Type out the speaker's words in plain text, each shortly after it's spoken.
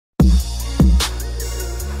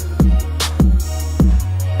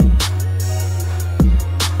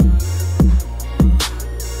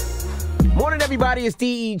everybody. It's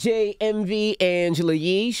DEJ, MV, Angela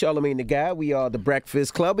Yee, Charlamagne the Guy. We are the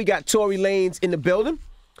Breakfast Club. We got Tory Lanez in the building.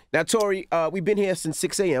 Now, Tory, we've been here since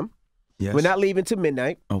 6 a.m. Yes. We're not leaving till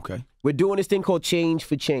midnight. Okay. We're doing this thing called Change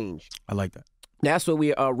for Change. I like that. That's where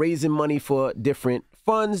we are raising money for different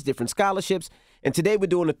funds, different scholarships. And today we're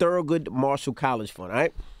doing the Thurgood Marshall College Fund, all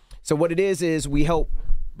right? So what it is we help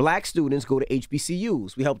black students go to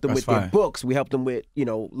HBCUs. We help them with their books. We help them with,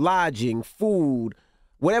 lodging, food,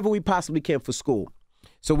 whatever we possibly can for school.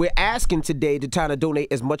 So we're asking today to try to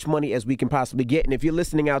donate as much money as we can possibly get. And if you're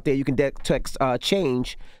listening out there, you can text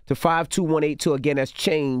change to 52182. Again, that's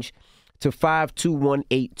change to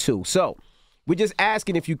 52182. So we're just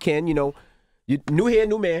asking if you can, you new hair,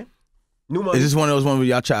 new man. New money. Is this one of those ones where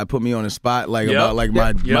y'all try to put me on the spot,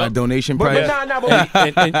 about my donation price?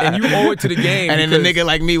 And you owe it to the game. And then the nigga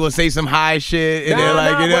like me will say some high shit, and then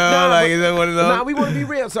is that one of those? Nah, we want to be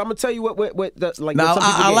real. So I'm gonna tell you what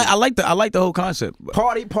I like the whole concept.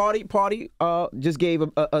 Party. Just gave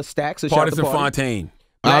a stack. So Partisan Fontaine.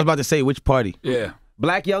 I was about to say which party. Yeah.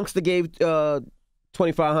 Black Youngster gave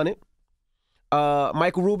 $2,500.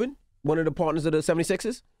 Michael Rubin, one of the partners of the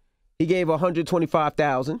 76ers, he gave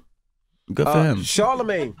 $125,000. Good for him.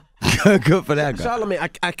 Charlamagne. Good for that guy.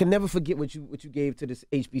 Charlamagne, I can never forget what you gave to this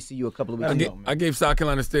HBCU a couple of weeks ago. I gave South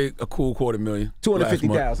Carolina State a cool $250,000.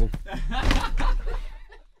 $250,000.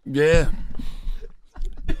 Yeah.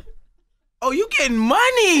 Oh, you getting money?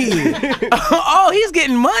 Oh, he's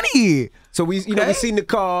getting money. So we seen the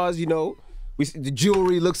cars. The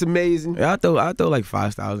jewelry looks amazing. Yeah, I throw like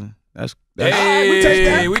 5,000. That's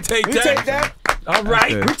hey, we take that. All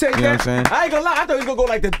right. We take that. What I'm saying? I ain't gonna lie. I thought he was gonna go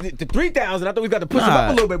like the 3,000. I thought we got to push him up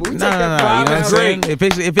a little bit, but we take that 5,000. You know what I'm saying?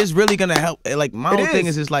 If it's really gonna help, like my whole thing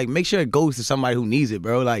is just like make sure it goes to somebody who needs it,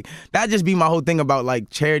 bro. Like that just be my whole thing about like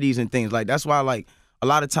charities and things. Like that's why like a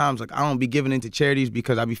lot of times like I don't be giving into charities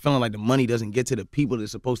because I be feeling like the money doesn't get to the people that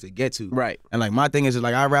it's supposed to get to. Right. And like my thing is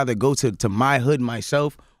like I'd rather go to my hood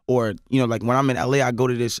myself, or like when I'm in LA, I go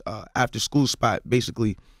to this after school spot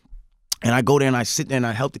basically. And I go there and I sit there and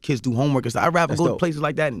I help the kids do homework and stuff. I'd rather go to places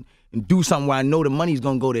like that and do something where I know the money's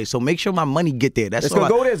gonna go there. So make sure my money get there. That's all.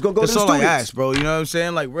 It's gonna go to the students. That's all I ask, bro. You know what I'm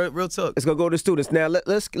saying? Like real talk. It's gonna go to the students. Now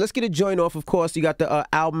let's get a joint off. Of course, you got the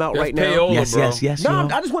album out right now. Payola, bro. Yes. No,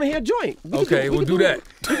 I just want to hear a joint. We'll do that.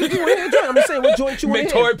 You want to hear a joint? I'm just saying, what joint you want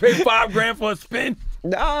to hear? Make Tory pay $5,000 for a spin.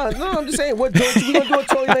 Nah, no, I'm just saying, what joint we gonna do a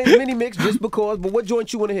Tory Lanez mini mix just because? But what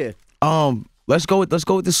joint you want to hear? Let's go with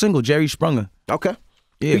the single Jerry Sprunger. Okay.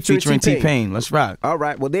 Yeah, featuring T-Pain. Let's rock. All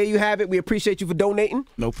right. Well, there you have it. We appreciate you for donating.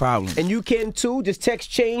 No problem. And you can too. Just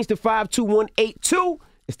text change to 52182.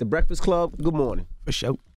 It's the Breakfast Club. Good morning. For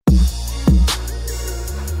sure.